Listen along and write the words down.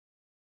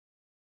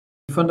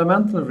The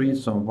fundamental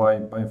reason why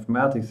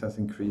bioinformatics has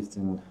increased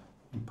in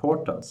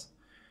importance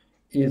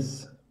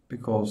is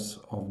because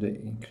of the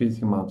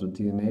increasing amount of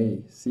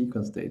DNA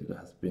sequence data that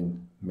has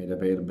been made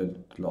available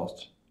the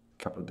last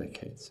couple of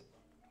decades.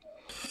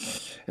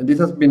 And this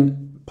has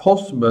been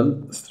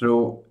possible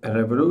through a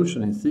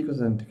revolution in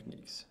sequencing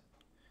techniques.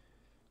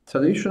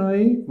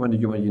 Traditionally, when the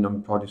Human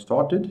Genome Project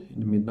started in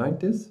the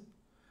mid-90s,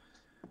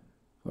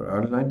 or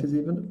early 90s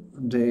even,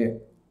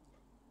 the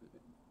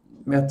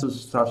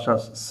methods such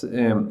as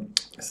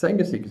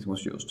single sequencing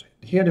was used.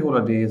 Here the whole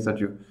idea is that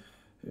you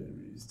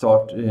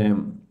start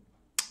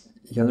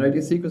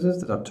generating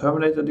sequences that are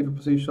terminated at different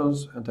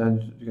positions, and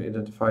then you can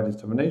identify these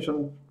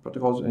termination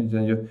protocols, and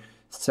then you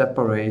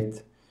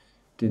separate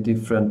the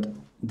different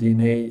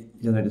DNA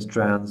generated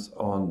strands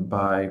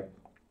by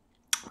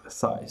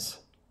size.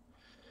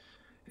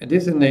 And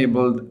this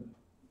enabled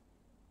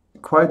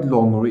quite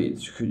long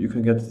reads. You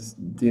can get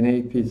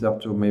DNA pieces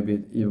up to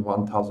maybe even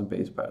 1,000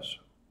 base pairs.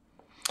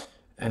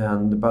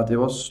 But it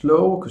was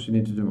slow because you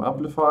needed to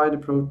amplify the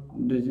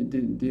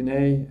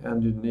DNA,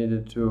 and you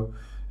needed to,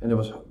 and it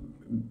was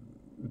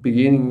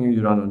beginning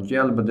you run on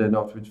gel, but then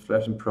after with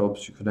fluorescent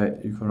probes you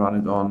can run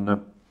it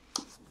on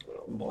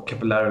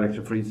capillary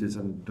electrophoresis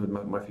and do it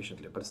more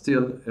efficiently. But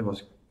still, it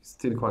was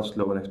still quite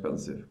slow and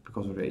expensive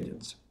because of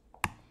reagents.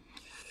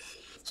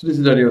 So this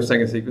is the idea of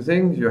single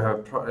sequencing. You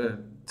have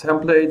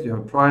template, you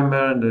have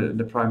primer, and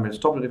the primer is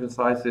stopped at different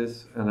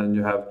sizes, and then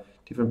you have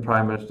different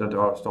primers that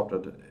are stopped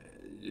at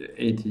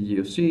 80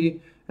 GOC,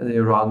 and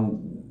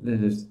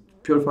then you just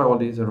purify all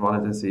these and run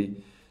it and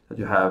see that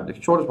you have the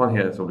shortest one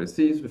here is only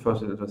C, so the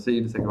first one is C,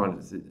 the second one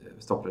is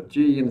stopped at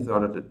G, and the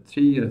third at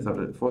T, and the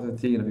third at fourth at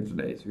T, and the fifth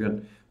at A. So you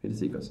can read the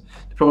sequence.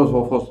 The problem is,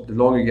 of course, the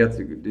longer you get,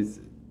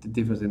 the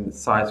difference in the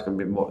size can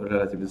be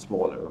relatively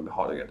smaller and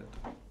harder to get it,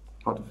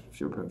 harder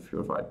to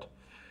purify it.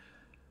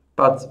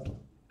 But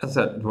as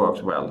I said, it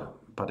works well,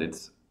 but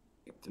it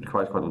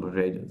requires quite a lot of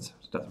reagents,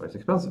 so that's why it's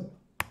expensive.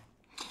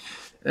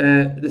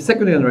 The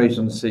second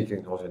generation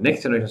sequencing, or the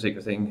next generation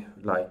sequencing,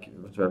 like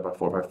developed by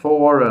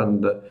 454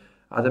 and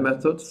other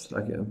methods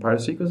like empire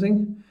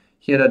sequencing,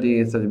 here the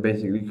idea is that you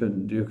basically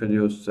you could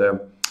use some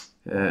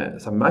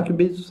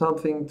microbeads or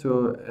something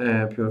to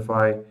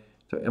amplify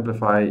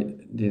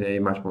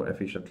DNA much more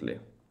efficiently.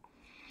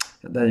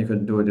 And then you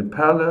can do it in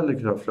parallel. You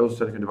can have flow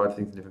cells, you can divide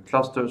things in different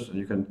clusters, and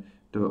you can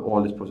do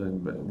all this process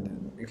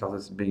in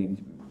clusters,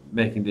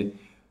 making the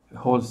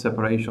whole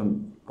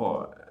separation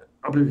or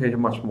amplification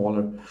much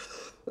smaller.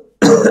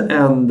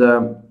 And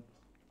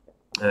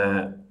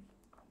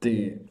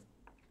the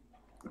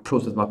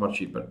process much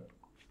cheaper.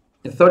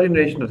 The third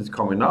generation that is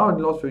coming now in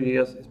the last few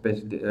years is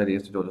basically the idea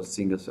is to do it at a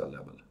single cell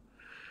level.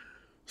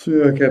 So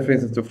you can, for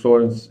instance, to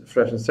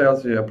fluorescent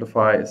cells, you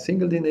amplify a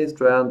single DNA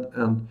strand,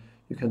 and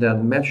you can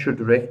then measure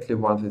directly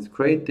once it's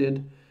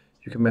created.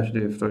 You can measure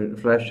the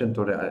fluorescent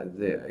or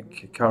the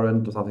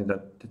current or something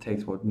that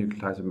detects what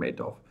nucleotides are made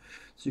of.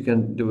 So you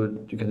can do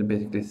it. You can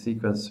basically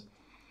sequence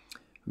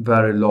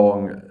very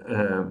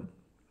long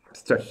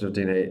stretches of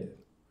DNA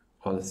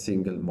on a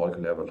single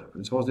molecule level.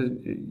 So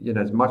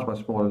it's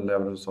much smaller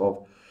levels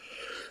of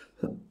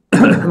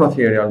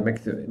material,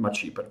 makes it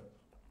much cheaper.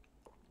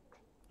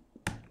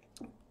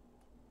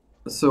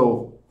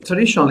 So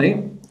traditionally,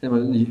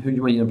 when the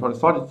Human Genome Project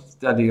started,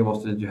 the idea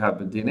was that you have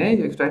the DNA,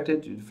 you extract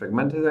it, you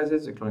fragmentize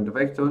it, you clone the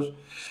vectors,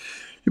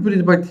 you put it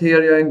in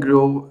bacteria and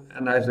grow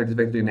and isolate the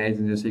vector DNA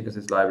in your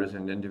sequences libraries,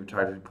 and then you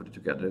try to put it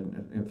together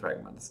in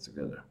fragments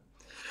together.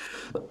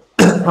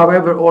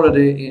 However,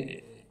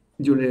 already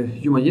during the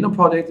Human Genome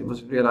Project, it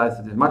was realized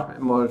that it's much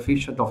more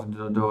efficient often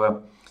to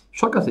do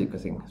shotgun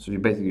sequencing. So you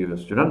basically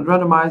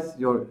randomize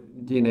your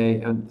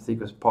DNA and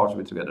sequence parts of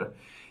it together.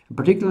 And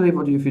particularly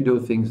if you do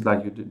things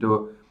like you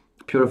do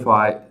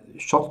purify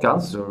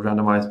shotguns, so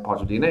randomized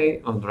parts of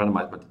DNA, not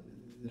randomized, but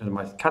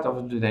randomized cut-offs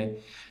of DNA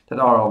that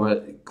are of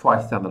a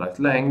quite standardized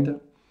length,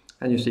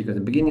 and you sequence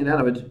the beginning and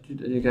end of it,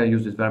 you can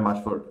use this very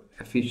much for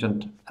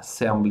efficient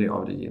assembly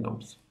of the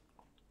genomes.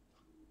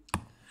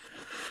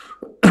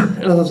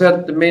 And as I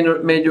said, the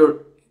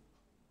major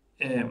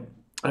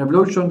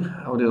revolution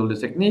of all these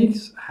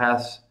techniques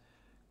has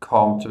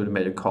come to the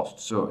major cost.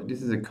 So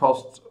this is a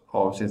cost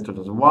of, since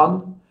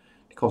 2001,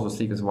 the cost of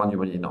sequencing one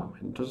human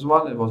genome. In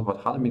 2001, it was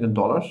about $100 million,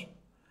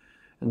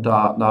 and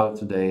now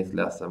today it's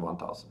less than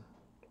 1,000.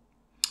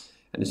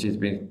 And you see it's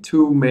been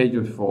two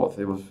major falls.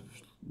 It was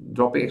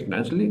dropping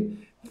exponentially,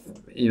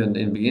 even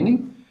in the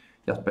beginning,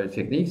 just by the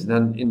techniques.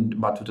 Then in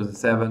about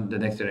 2007, the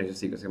next generation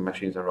sequencing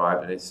machines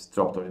arrived, and it's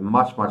dropped already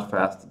much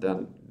faster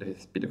than the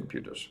speed of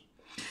computers.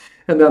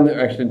 And then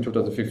actually in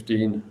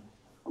 2015,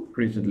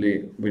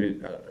 recently,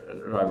 with the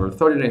arrival of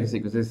third generation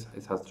sequences,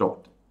 it has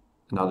dropped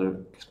another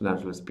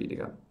exponential speed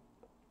again.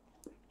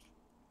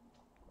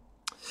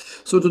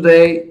 So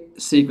today,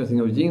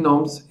 sequencing of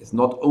genomes is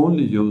not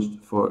only used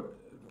for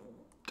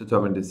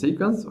determining the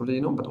sequence of the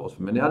genome, but also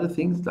for many other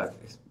things like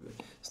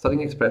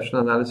studying expression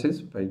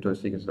analysis by doing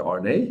sequence of the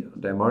RNA,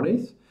 the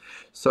mRNAs,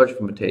 search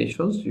for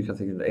mutations. You can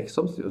think of the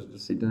exomes, the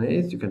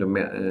cDNAs. You can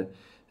do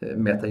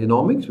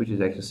metagenomics, which is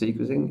actually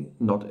sequencing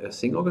not a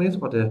single organism,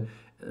 but a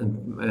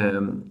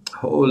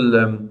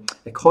whole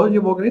ecology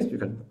of organisms. You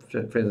can,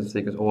 for instance,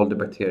 sequence all the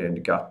bacteria in the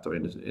gut or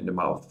in the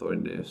mouth or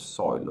in the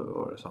soil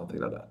or something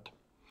like that.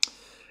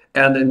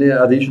 And in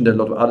addition, there are a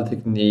lot of other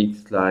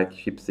techniques like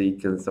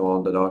ChIP-seq and so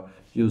on that are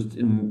used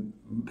in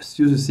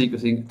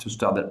sequencing to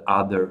study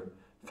other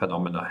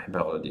phenomena in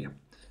biology.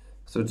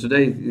 So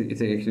today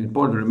it's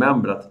important to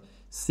remember that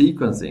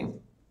sequencing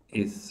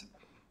is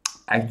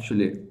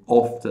actually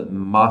often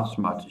much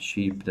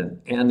cheaper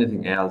than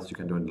anything else you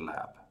can do in the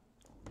lab.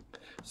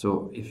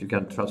 So if you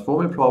can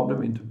transform a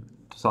problem into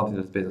something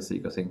that's based on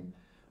sequencing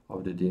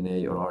of the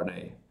DNA or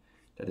RNA,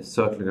 that is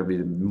certainly going to be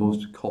the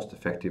most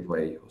cost-effective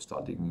way of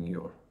studying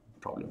your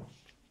problem.